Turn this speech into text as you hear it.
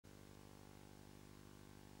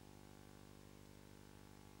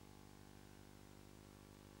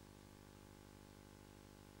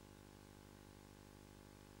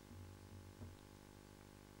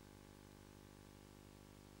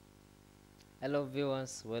Hello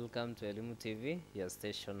viewers, welcome to Elimu TV, your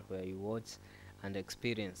station where you watch and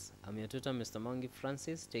experience. I'm your tutor Mr. Mangi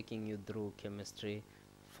Francis, taking you through chemistry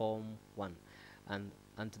form 1 and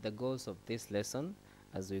the goals of this lesson.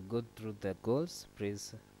 As we go through the goals,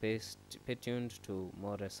 please pay tuned to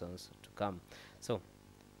more lessons to come. So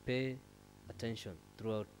pay attention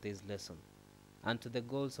throughout this lesson and to the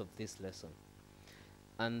goals of this lesson.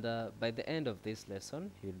 And by the end of this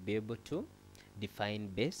lesson, you'll be able to define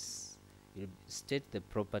base, you state the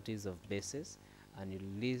properties of bases, and you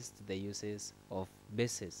list the uses of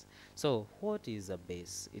bases. So what is a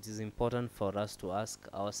base? It is important for us to ask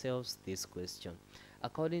ourselves this question.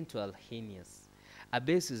 According to Arrhenius, a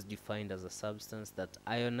base is defined as a substance that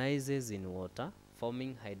ionizes in water,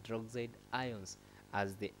 forming hydroxide ions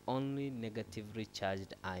as the only negatively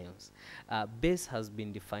charged ions. Base has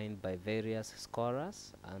been defined by various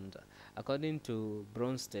scholars, and according to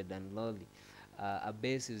Bronsted and Lowry, a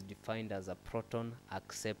base is defined as a proton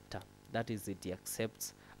acceptor. That is, it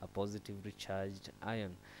accepts a positively charged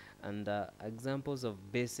ion. And examples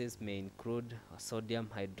of bases may include sodium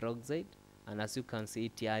hydroxide, and as you can see,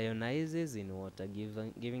 it ionizes in water,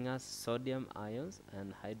 giving us sodium ions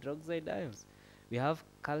and hydroxide ions. We have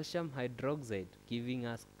calcium hydroxide giving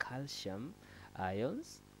us calcium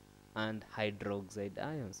ions and hydroxide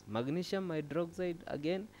ions. Magnesium hydroxide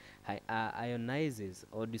again ionizes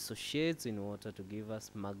or dissociates in water to give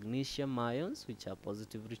us magnesium ions, which are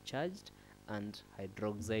positively charged, and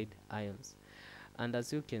hydroxide ions. And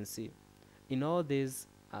as you can see, in all these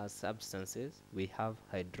substances, we have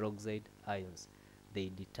hydroxide ions.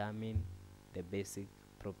 They determine the basic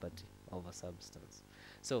property of a substance.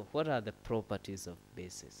 So what are the properties of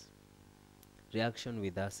bases? Reaction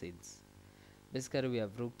with acids. Basically, we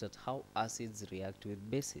have looked at how acids react with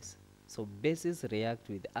bases. So bases react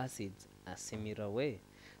with acids a similar way.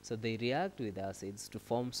 So they react with acids to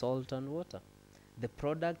form salt and water. The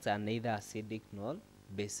products are neither acidic nor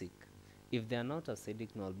basic. If they are not acidic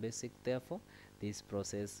nor basic, therefore, this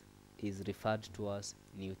process is referred to as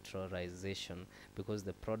neutralization, because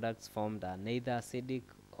the products formed are neither acidic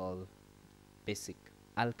or basic,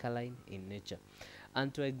 alkaline in nature.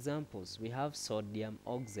 And to examples, we have sodium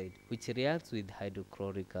oxide, which reacts with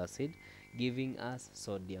hydrochloric acid, giving us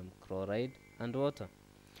sodium chloride and water.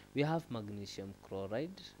 We have magnesium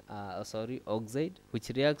chloride, oxide, which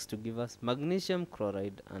reacts to give us magnesium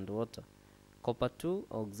chloride and water. Copper 2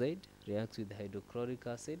 oxide reacts with hydrochloric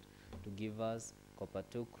acid to give us copper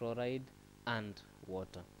 2 chloride and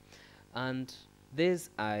water. And these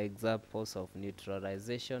are examples of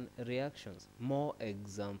neutralization reactions, more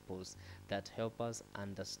examples that help us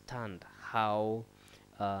understand how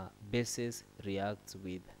bases react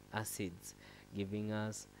with acids, giving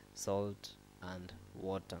us salt and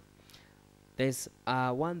water. There's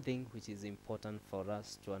one thing which is important for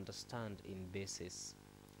us to understand in bases,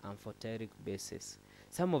 amphoteric bases.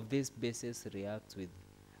 Some of these bases react with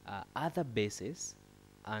other bases,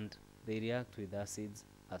 and they react with acids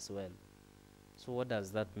as well. So what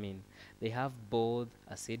does that mean? They have both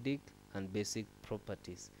acidic and basic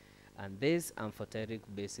properties, and these amphoteric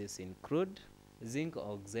bases include zinc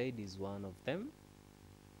oxide is one of them.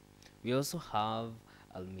 We also have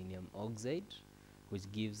aluminium oxide,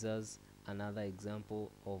 which gives us another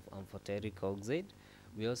example of amphoteric oxide.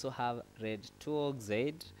 We also have red 2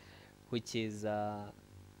 oxide, which is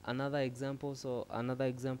another example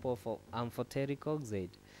of amphoteric oxide.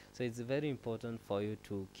 So it's very important for you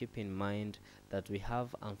to keep in mind that we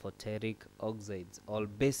have amphoteric oxides, or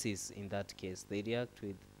bases in that case. They react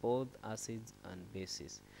with both acids and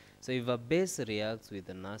bases. So if a base reacts with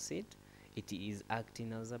an acid, it is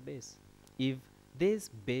acting as a base. If this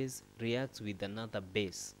base reacts with another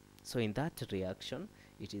base, so in that reaction,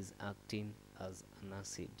 it is acting as an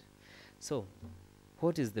acid. So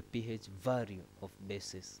what is the pH value of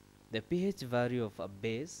bases? The pH value of a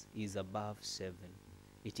base is above 7.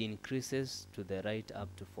 It increases to the right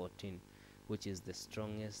up to 14, which is the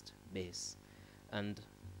strongest base. And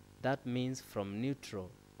that means from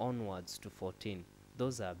neutral onwards to 14,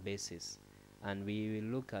 those are bases. And we will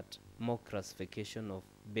look at more classification of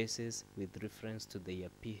bases with reference to their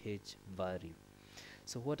pH value.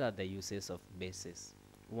 So what are the uses of bases?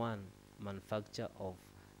 1. Manufacture of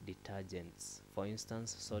detergents. For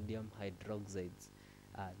instance, sodium hydroxides.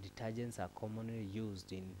 Detergents are commonly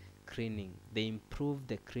used in cleaning. They improve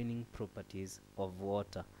the cleaning properties of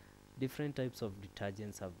water. Different types of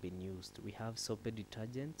detergents have been used. We have soapy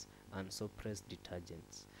detergents and soap-pressed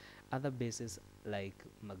detergents. Other bases like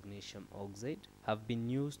magnesium oxide have been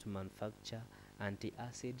used to manufacture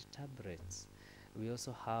anti-acid tablets. We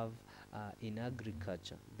also have in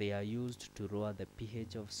agriculture, they are used to lower the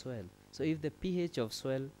pH of soil. So if the pH of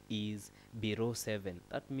soil is below 7,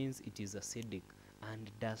 that means it is acidic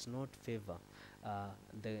and does not favor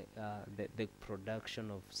the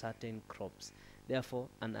production of certain crops. Therefore,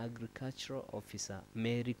 an agricultural officer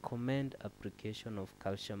may recommend application of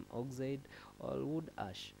calcium oxide or wood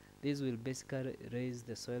ash. This will basically raise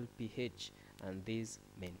the soil pH, and this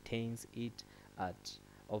maintains it at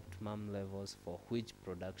optimum levels for which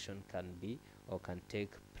production can be or can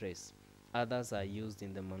take place. Others are used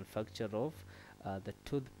in the manufacture of the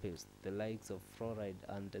toothpaste, the likes of fluoride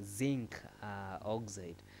and zinc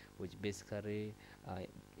oxide, which basically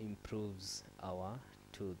improves our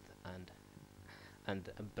tooth and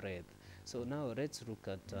breath. So now let's look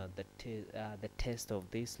at the test of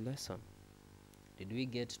this lesson. Did we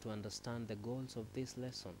get to understand the goals of this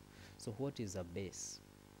lesson? So what is a base?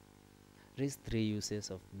 Raise 3 uses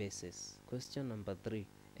of bases. Question number 3.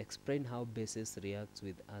 Explain how bases react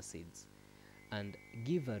with acids, and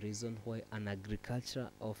give a reason why an agriculture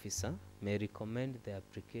officer may recommend the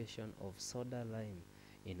application of soda lime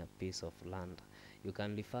in a piece of land. You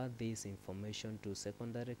can refer this information to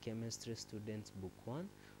secondary chemistry students book 1,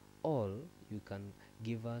 or you can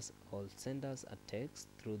give us or send us a text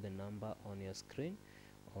through the number on your screen,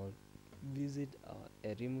 or visit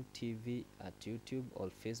Erimu TV at YouTube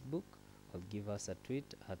or Facebook, or give us a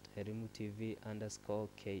tweet at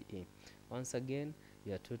ErimuTV_KE. Once again,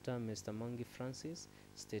 your tutor, Mr. Mangi Francis.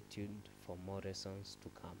 Stay tuned for more lessons to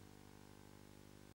come.